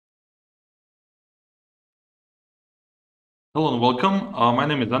Hello and welcome. My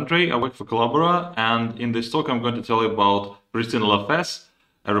name is Andrei. I work for Collabora, and in this talk I'm going to tell you about pristine-lfs,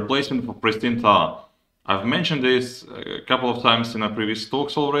 a replacement for pristine-tar. I've mentioned this a couple of times in my previous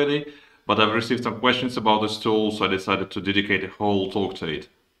talks already, but I've received some questions about this tool, so I decided to dedicate a whole talk to it.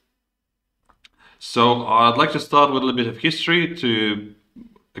 So I'd like to start with a little bit of history to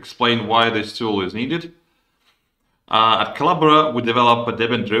explain why this tool is needed. At Collabora, we developed a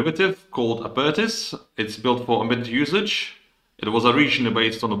Debian derivative called Apertis. It's built for embedded usage. It was originally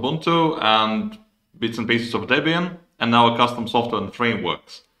based on Ubuntu and bits and pieces of Debian, and now a custom software and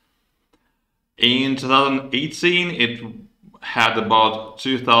frameworks. In 2018, it had about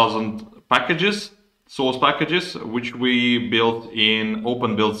 2,000 packages, source packages, which we built in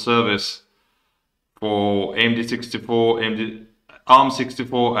open build service for AMD64,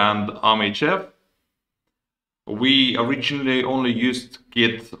 ARM64, and ARMHF. We originally only used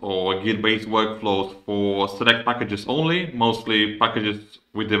Git or Git-based workflows for select packages only, mostly packages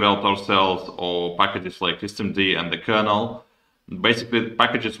we developed ourselves or packages like systemd and the kernel. Basically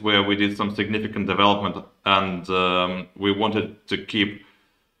packages where we did some significant development and we wanted to keep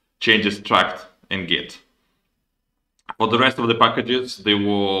changes tracked in Git. For the rest of the packages, they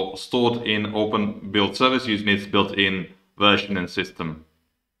were stored in open build service using its built-in versioning system.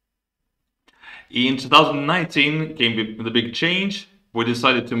 In 2019 came the big change. We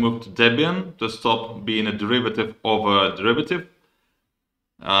decided to move to Debian to stop being a derivative of a derivative.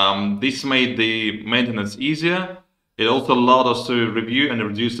 This made the maintenance easier. It also allowed us to review and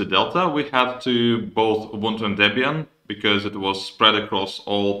reduce the delta we had to both Ubuntu and Debian because it was spread across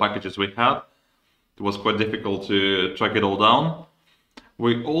all packages we had. It was quite difficult to track it all down.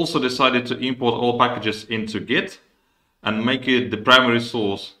 We also decided to import all packages into Git and make it the primary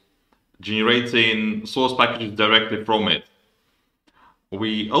source, generating source packages directly from it.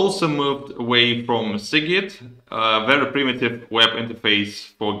 We also moved away from Cgit, a very primitive web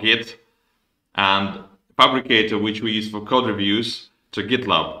interface for Git, and Fabricator, which we use for code reviews, to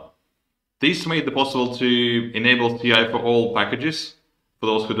GitLab. This made it possible to enable CI for all packages. For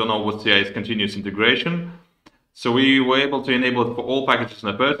those who don't know what CI is, continuous integration. So we were able to enable it for all packages in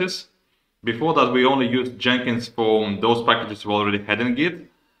Apertis. Before that, we only used Jenkins for those packages we already had in Git.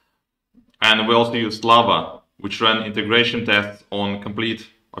 And we also used Lava, which ran integration tests on complete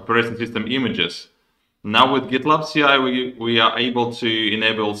operating system images. Now with GitLab CI, we are able to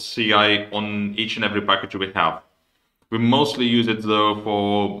enable CI on each and every package we have. We mostly use it though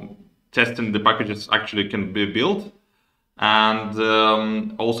for testing the packages actually can be built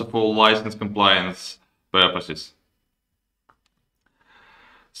and also for license compliance purposes.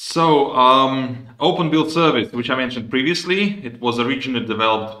 So, open build service, which I mentioned previously, it was originally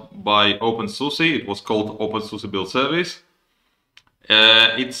developed by OpenSUSE. It was called OpenSUSE Build Service.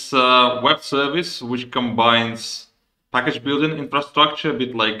 It's a web service which combines package building infrastructure, a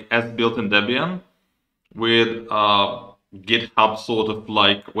bit like as built in Debian, with GitHub sort of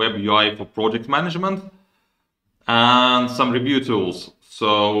like web UI for project management and some review tools.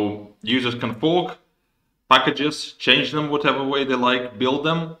 So users can fork packages, change them whatever way they like, build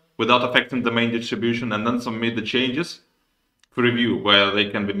them without affecting the main distribution, and then submit the changes for review, where they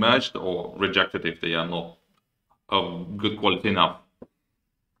can be merged or rejected if they are not of good quality enough.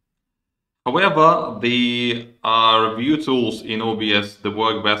 However, the review tools in OBS, they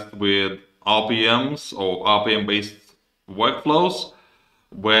work best with RPMs or RPM-based workflows,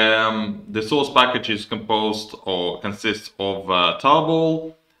 where the source package is composed or consists of a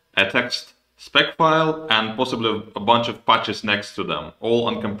tarball, a text spec file, and possibly a bunch of patches next to them, all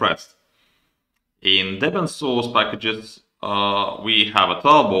uncompressed. In Debian source packages, we have a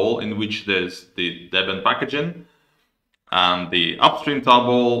tarball in which there's the Debian packaging and the upstream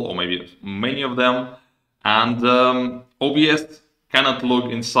tarball, or maybe many of them, and OBS cannot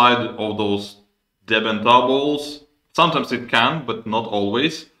look inside of those Debian tarballs. Sometimes it can, but not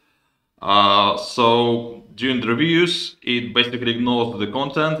always. So during the reviews, it basically ignores the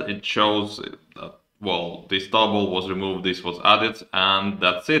content. It shows that, well, this tarball was removed, this was added, and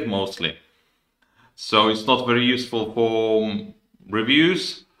that's it mostly. So it's not very useful for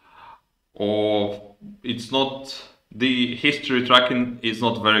reviews, or it's not, the history tracking is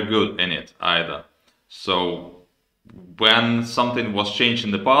not very good in it either. So when something was changed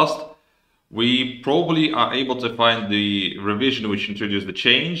in the past, we probably are able to find the revision which introduced the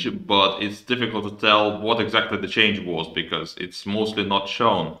change, but it's difficult to tell what exactly the change was because it's mostly not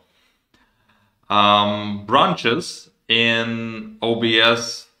shown. Branches in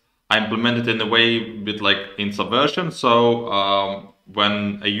OBS are implemented in a way a bit like in Subversion. So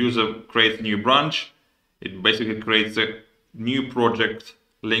when a user creates a new branch, it basically creates a new project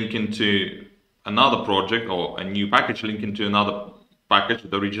linking to another project or a new package linking to another package,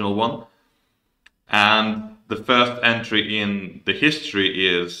 the original one. And the first entry in the history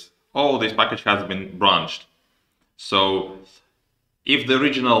is, oh, this package has been branched. So if the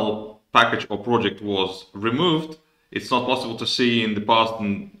original package or project was removed, it's not possible to see in the past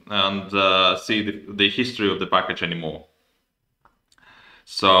and see the history of the package anymore.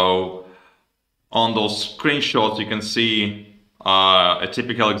 So on those screenshots, you can see a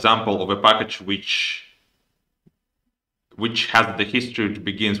typical example of a package which has the history which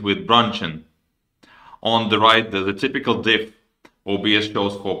begins with branching. On the right, there's a typical diff OBS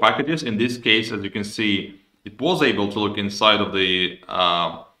shows for packages. In this case, as you can see, it was able to look inside of the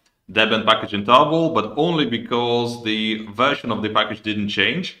Debian package in tarball, but only because the version of the package didn't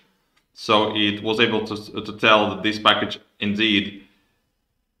change. So it was able to tell that this package indeed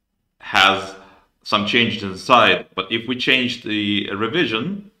has some changes inside. But if we change the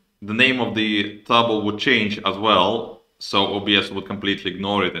revision, the name of the tarball would change as well. So OBS would completely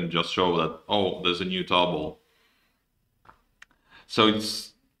ignore it and just show that, oh, there's a new tarball. So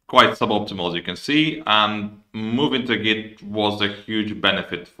it's quite suboptimal, as you can see, and moving to Git was a huge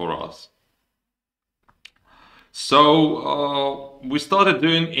benefit for us. So we started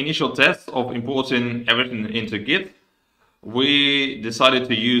doing initial tests of importing everything into Git. We decided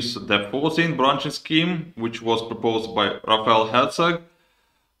to use the 14 branching scheme, which was proposed by Rafael Herzog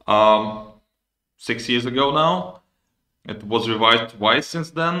 6 years ago now. It was revised twice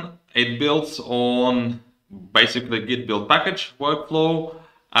since then. It builds on basically Git build package workflow,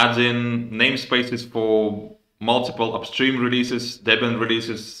 adding namespaces for multiple upstream releases, Debian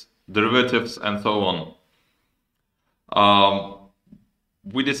releases, derivatives, and so on.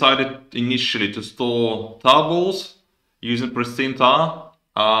 We decided initially to store tarballs using pristine-tar.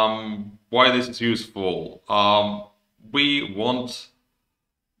 Why this is useful? We want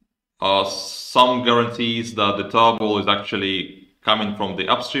some guarantees that the tarball is actually coming from the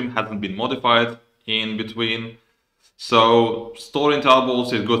upstream, hasn't been modified in between. So storing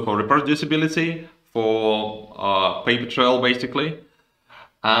tarballs is good for reproducibility, for paper trail basically.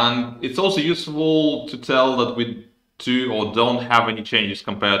 And it's also useful to tell that we do or don't have any changes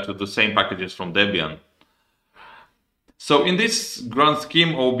compared to the same packages from Debian. So in this grand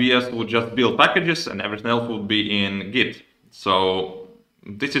scheme, OBS would just build packages and everything else would be in Git. So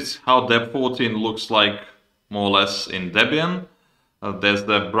this is how Deb 14 looks like more or less in Debian. There's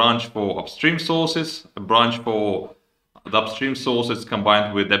the branch for upstream sources, a branch for the upstream sources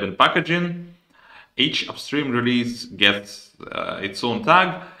combined with Debian packaging. Each upstream release gets its own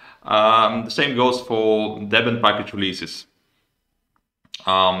tag. The same goes for Debian package releases.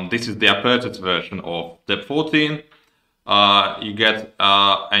 This is the aperted version of Deb 14. You get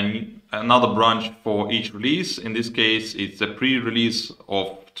another branch for each release. In this case, it's a pre-release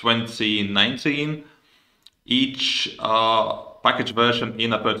of 2019. Each package version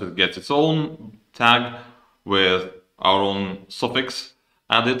in aperted gets its own tag with our own suffix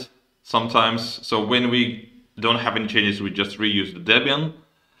added sometimes. So when we don't have any changes, we just reuse the Debian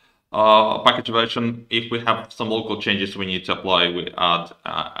package version. If we have some local changes we need to apply, we add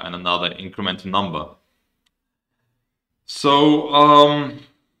another incremental number. So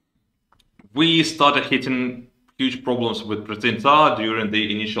we started hitting huge problems with pristine-tar during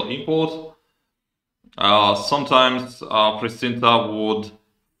the initial import. Sometimes pristine-tar would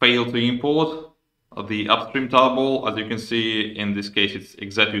fail to import the upstream tarball. As you can see, in this case, it's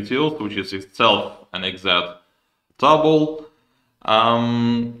gzip-utils, which is itself an gzip tarball.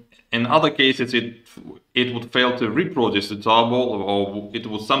 In other cases, it would fail to reproduce the tarball, or it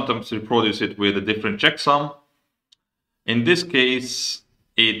would sometimes reproduce it with a different checksum. In this case,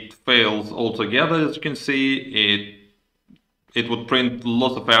 it fails altogether. As you can see, it would print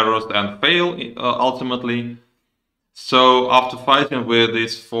lots of errors and fail ultimately. So after fighting with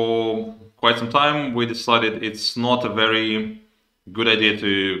this for quite some time, we decided it's not a very good idea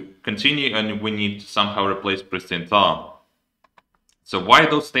to continue and we need to somehow replace pristine-tar. So why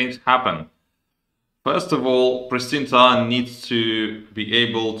those things happen? First of all, pristine-tar needs to be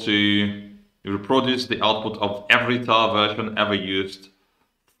able to reproduce the output of every tar version ever used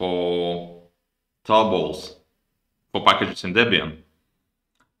for tarballs, for packages in Debian.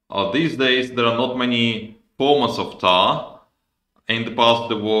 These days, there are not many formats of tar. In the past,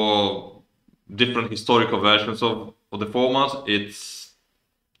 there were different historical versions of the format. It's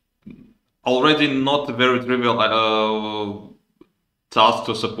already not a very trivial task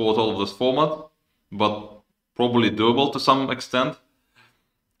to support all of this format, but probably doable to some extent.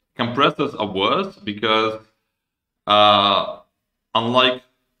 Compressors are worse because unlike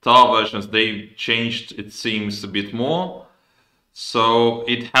tar versions, they changed, it seems, a bit more. So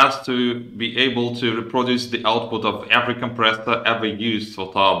it has to be able to reproduce the output of every compressor ever used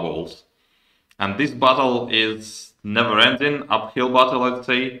for tarballs. And this battle is never-ending, uphill battle, I'd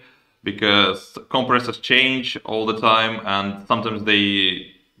say, because compressors change all the time, and sometimes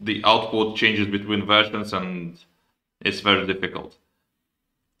the output changes between versions, and it's very difficult.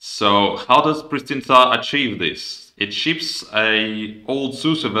 So how does pristine-tar achieve this? It ships an old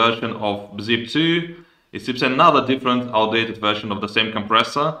SUSE version of gzip2. It ships another different outdated version of the same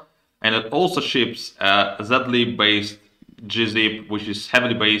compressor, and it also ships a zlib-based gzip, which is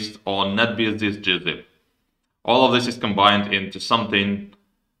heavily based on NetBSD's gzip. All of this is combined into something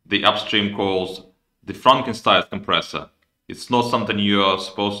the upstream calls the Frankenstein compressor. It's not something you are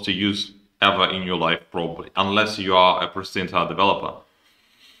supposed to use ever in your life, probably, unless you are a pristine-tar developer.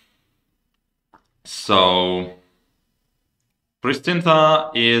 So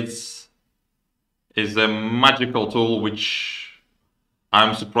pristine-tar is a magical tool which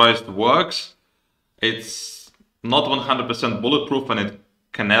I'm surprised works. It's not 100% bulletproof, and it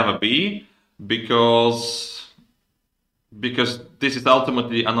can never be, because this is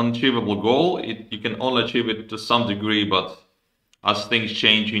ultimately an unachievable goal. You can only achieve it to some degree, but as things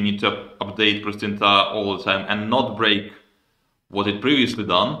change, you need to update pristine-tar all the time and not break what it previously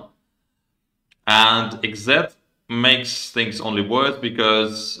done. And gzip makes things only worse,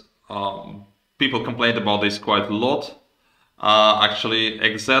 because people complained about this quite a lot. Actually,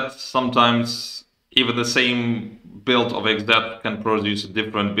 gzip sometimes, even the same build of gzip can produce a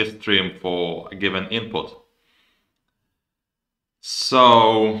different bit stream for a given input.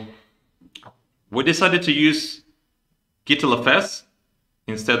 So we decided to use Git LFS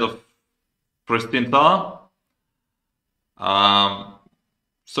instead of pristine-tar.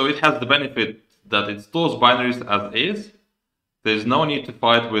 So it has the benefit that it stores binaries as is. There's no need to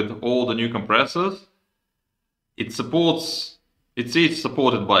fight with all the new compressors. It's supported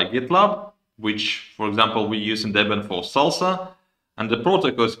by GitLab, which, for example, we use in Debian for Salsa. And the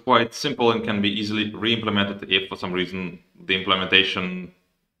protocol is quite simple and can be easily re-implemented if for some reason the implementation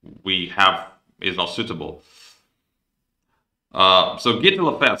we have is not suitable. So Git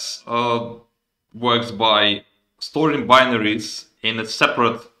LFS works by storing binaries in a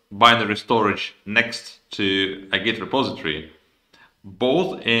separate binary storage next to a Git repository,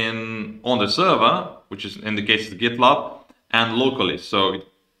 both on the server, which is in the case of GitLab, and locally. So it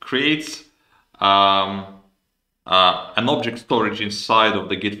creates an object storage inside of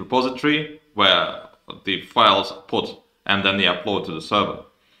the Git repository where the files are put and then they upload to the server.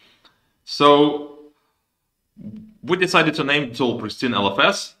 So we decided to name the tool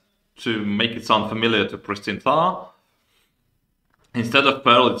pristine-lfs to make it sound familiar to pristine-tar. Instead of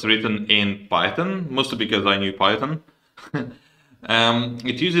Perl, it's written in Python, mostly because I knew Python.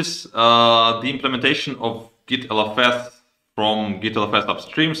 It uses the implementation of Git LFS from Git LFS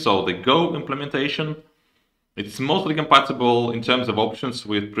upstream, so the Go implementation. It's mostly compatible in terms of options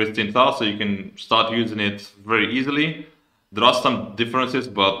with pristine-tar, so you can start using it very easily. There are some differences,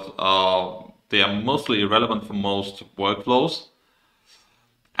 but they are mostly irrelevant for most workflows.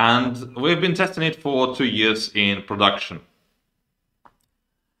 And we've been testing it for 2 years in production.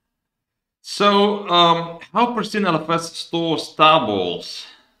 So how pristine-lfs stores tarballs?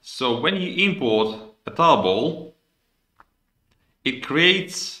 So when you import a tarball, it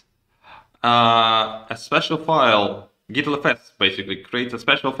creates a special file. Git LFS basically creates a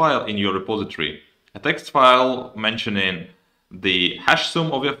special file in your repository, a text file mentioning the hash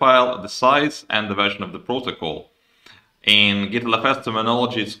sum of your file, the size, and the version of the protocol. In Git LFS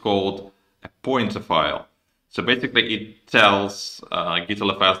terminology, it's called a pointer file. So basically, it tells Git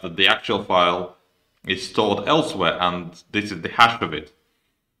LFS that the actual file is stored elsewhere, and this is the hash of it.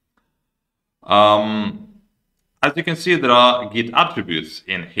 As you can see, there are Git attributes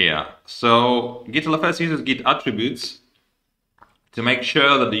in here. So Git LFS uses Git attributes to make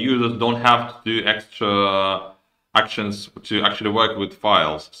sure that the users don't have to do extra actions to actually work with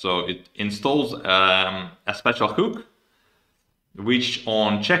files. So it installs a special hook, which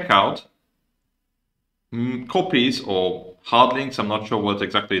on checkout copies or hard links, I'm not sure what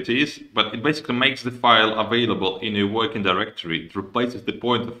exactly it is, but it basically makes the file available in a working directory. It replaces the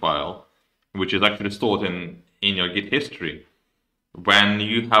pointer file, which is actually stored in your Git history. When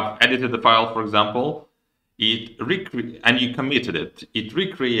you have edited the file, for example, and you committed it, it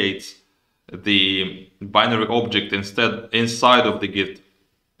recreates the binary object inside of the Git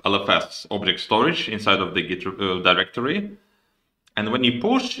LFS object storage, inside of the Git directory. And when you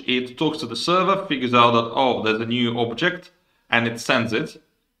push, it talks to the server, figures out that, oh, there's a new object, and it sends it.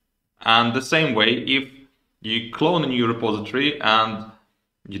 And the same way, if you clone a new repository and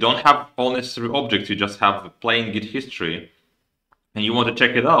you don't have all necessary objects, you just have the plain Git history, and you want to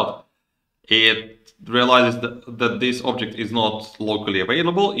check it out, it realizes that this object is not locally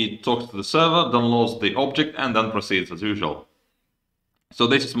available. It talks to the server, downloads the object, and then proceeds as usual. So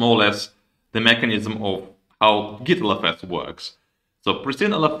this is more or less the mechanism of how Git LFS works. So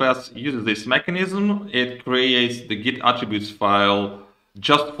pristine-lfs uses this mechanism. It creates the Git attributes file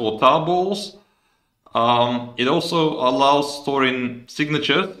just for tarballs. It also allows storing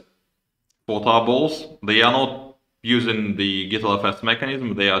signatures for tarballs. They are not using the Git LFS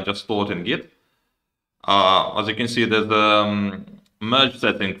mechanism, they are just stored in Git. As you can see, there's a merge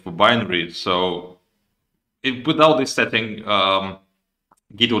setting for binaries. So without this setting,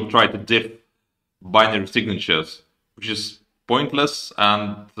 Git would try to diff binary signatures, which is pointless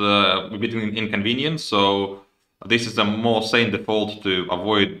and a bit inconvenient. So this is a more sane default to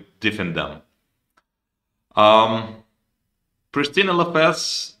avoid diffing them.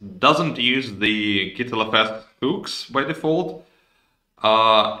 Pristine-lfs doesn't use the Git LFS hooks by default.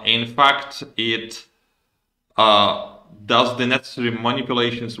 In fact, it does the necessary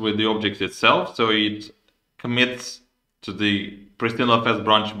manipulations with the object itself. So it commits to the pristine-lfs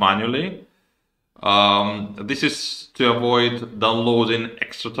branch manually. This is to avoid downloading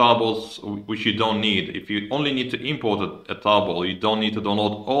extra tarballs which you don't need. If you only need to import a tarball, you don't need to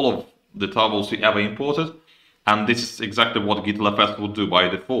download all of the tarballs you ever imported. And this is exactly what Git LFS would do by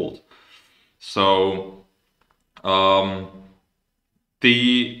default. So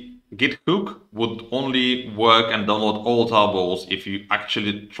the Git hook would only work and download all tarballs if you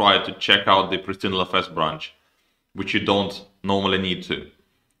actually try to check out the pristine-lfs branch, which you don't normally need to.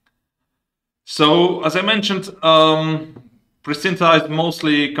 So, as I mentioned, pristine-tar is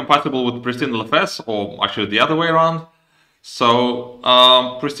mostly compatible with pristine-lfs, or actually the other way around. So,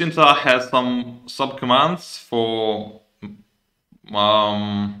 pristine-tar has some subcommands for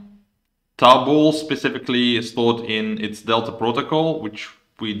tarball, specifically stored in its Delta protocol, which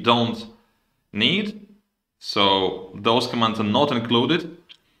we don't need. So, those commands are not included.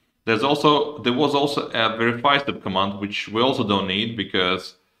 There was also a verify step command, which we also don't need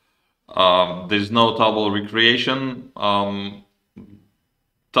because there's no tarball recreation.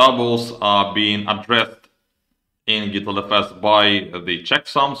 Tarballs are being addressed in Git LFS by the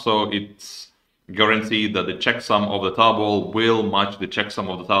checksum, so it's guaranteed that the checksum of the tarball will match the checksum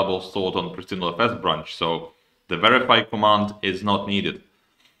of the tarball stored on pristine-lfs branch. So the verify command is not needed.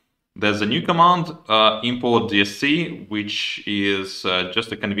 There's a new command, import DSC, which is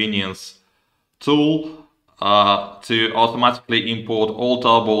just a convenience tool to automatically import all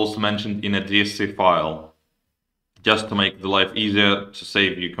tarballs mentioned in a DSC file, just to make the life easier to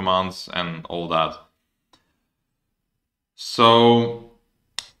save you commands and all that. So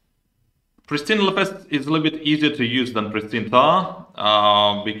pristine-lfs is a little bit easier to use than pristine-tar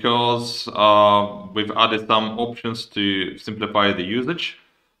because we've added some options to simplify the usage.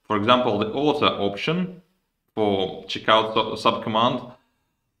 For example, the author option for checkout subcommand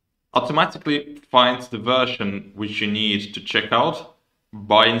automatically finds the version which you need to check out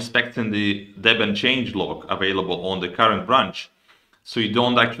by inspecting the Debian changelog available on the current branch. So you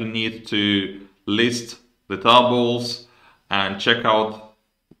don't actually need to list the tarballs and check out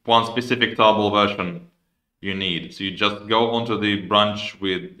one specific tarball version you need. So you just go onto the branch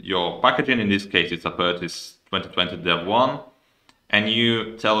with your packaging, in this case it's Apertis 2020 Dev 1, and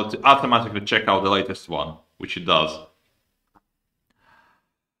you tell it to automatically check out the latest one, which it does.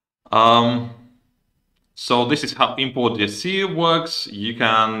 So this is how import DSC works. You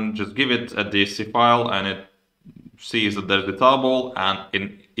can just give it a DSC file and it sees that there's the tarball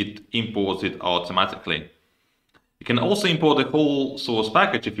and it imports it automatically. You can also import the whole source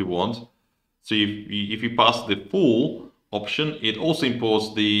package if you want. So if you pass the full option, it also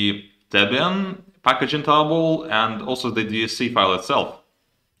imports the Debian packaging tarball and also the DSC file itself,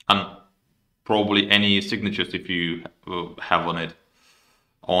 and probably any signatures if you have on it,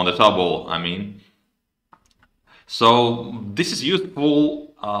 on the tarball, I mean. So this is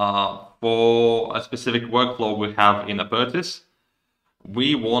useful for a specific workflow we have in Apertis.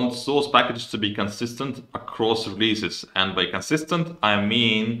 We want source packages to be consistent across releases, and by consistent I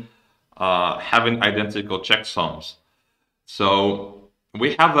mean having identical checksums. So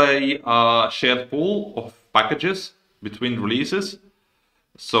we have a shared pool of packages between releases.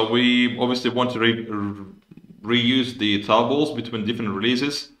 So we obviously want to reuse the tarballs between different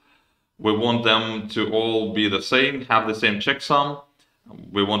releases. We want them to all be the same, have the same checksum.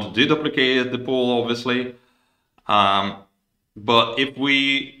 We want to deduplicate the pool, obviously. But if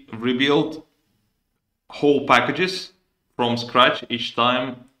we rebuild whole packages from scratch each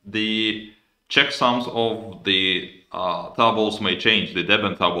time, the checksums of the tarballs may change, the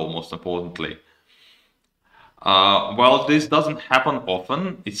Debian tarball most importantly. While this doesn't happen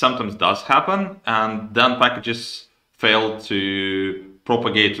often, it sometimes does happen, and then packages fail to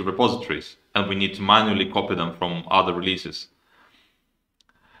propagate to repositories, and we need to manually copy them from other releases.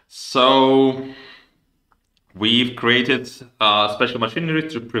 So we've created special machinery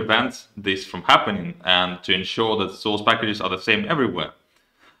to prevent this from happening and to ensure that source packages are the same everywhere.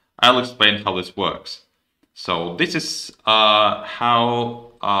 I'll explain how this works. So this is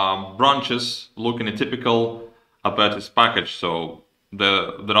how branches look in a typical apparatus package. So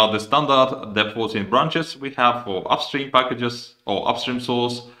there are the standard deb14 branches we have for upstream packages or upstream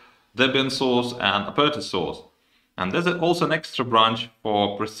source, Debian source, and apparatus source. And there's also an extra branch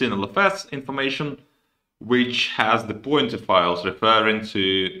for pristine-lfs information, which has the pointer files referring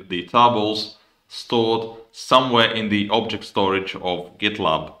to the tarballs stored somewhere in the object storage of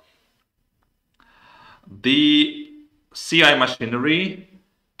GitLab. The CI machinery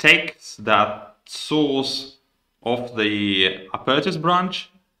takes that source of the apparatus branch,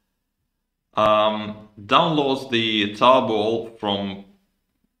 downloads the tarball from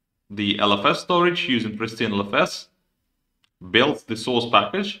the LFS storage using pristine-lfs, builds the source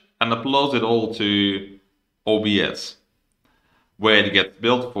package, and uploads it all to OBS, where it gets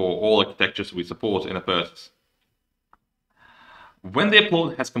built for all architectures we support in apparatus. When the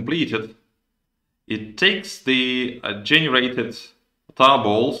upload has completed, it takes the generated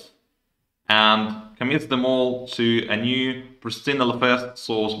tarballs and commits them all to a new pristine-lfs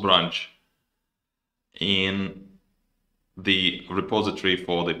source branch in the repository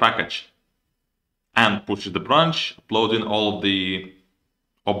for the package, and pushes the branch, uploading all of the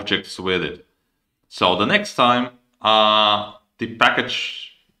objects with it. So the next time the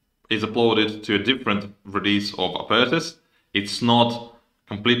package is uploaded to a different release of apparatus, it's not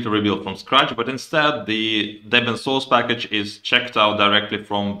completely rebuilt from scratch, but instead the Debian source package is checked out directly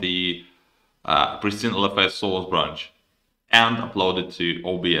from the pristine-lfs source branch and uploaded to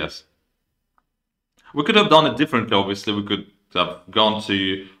OBS. We could have done it differently, obviously. We could have gone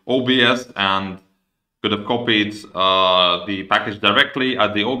to OBS and could have copied the package directly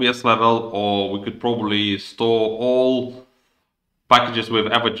at the OBS level, or we could probably store all packages we've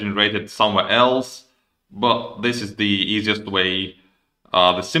ever generated somewhere else. But this is the easiest way,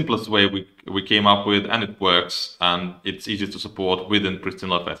 the simplest way we came up with, and it works, and it's easy to support within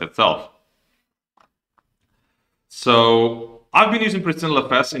pristine-lfs itself. So I've been using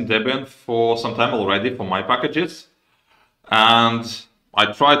pristine-lfs in Debian for some time already for my packages, and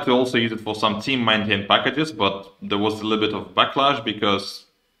I tried to also use it for some team-maintained packages, but there was a little bit of backlash because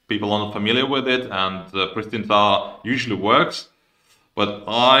people are not familiar with it, and pristine-tar usually works. But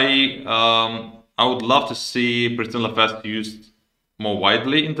I would love to see pristine-lfs used more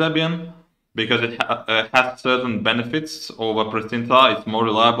widely in Debian, because it has certain benefits over pristine-tar. It's more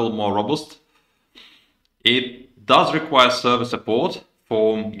reliable, more robust. It does require server support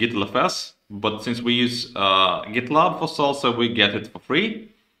for Git LFS, but since we use GitLab for Salsa, we get it for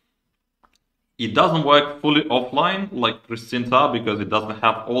free. It doesn't work fully offline like pristine-tar because it doesn't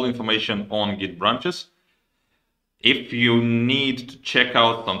have all information on Git branches. If you need to check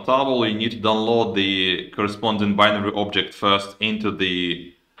out some tarball, you need to download the corresponding binary object first into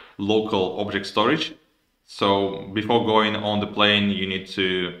the local object storage. So before going on the plane, you need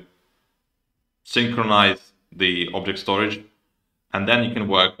to synchronize the object storage, and then you can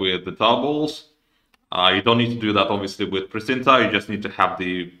work with the tarballs. You don't need to do that obviously with pristine-tar. You just need to have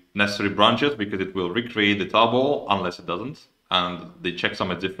the necessary branches because it will recreate the tarball unless it doesn't, and the checksum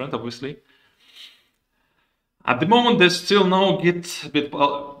are different obviously. At the moment, there's still no Git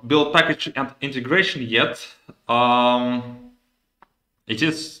build package and integration yet. It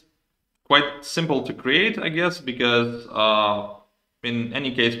is quite simple to create, I guess, because in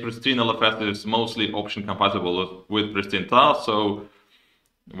any case, pristine-lfs is mostly option compatible with pristine-tar, so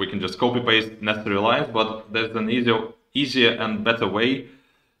we can just copy-paste necessary lines, but there's an easier and better way.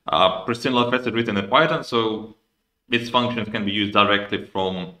 Pristine-lfs is written in Python, so its functions can be used directly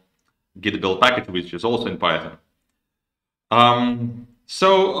from Git build package, which is also in Python.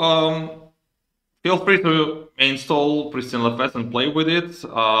 Feel free to install pristine-lfs and play with it.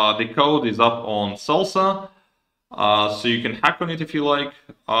 The code is up on Salsa, so you can hack on it if you like.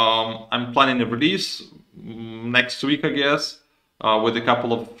 I'm planning a release next week, I guess, with a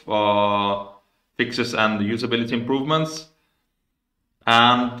couple of fixes and usability improvements.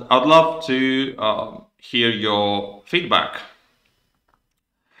 And I'd love to hear your feedback.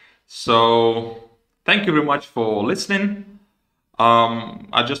 So thank you very much for listening.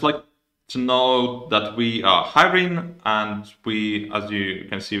 I'd just like to know that we are hiring, and we, as you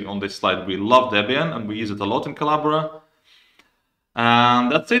can see on this slide, we love Debian and we use it a lot in Collabora.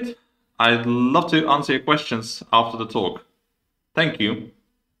 And that's it. I'd love to answer your questions after the talk. Thank you.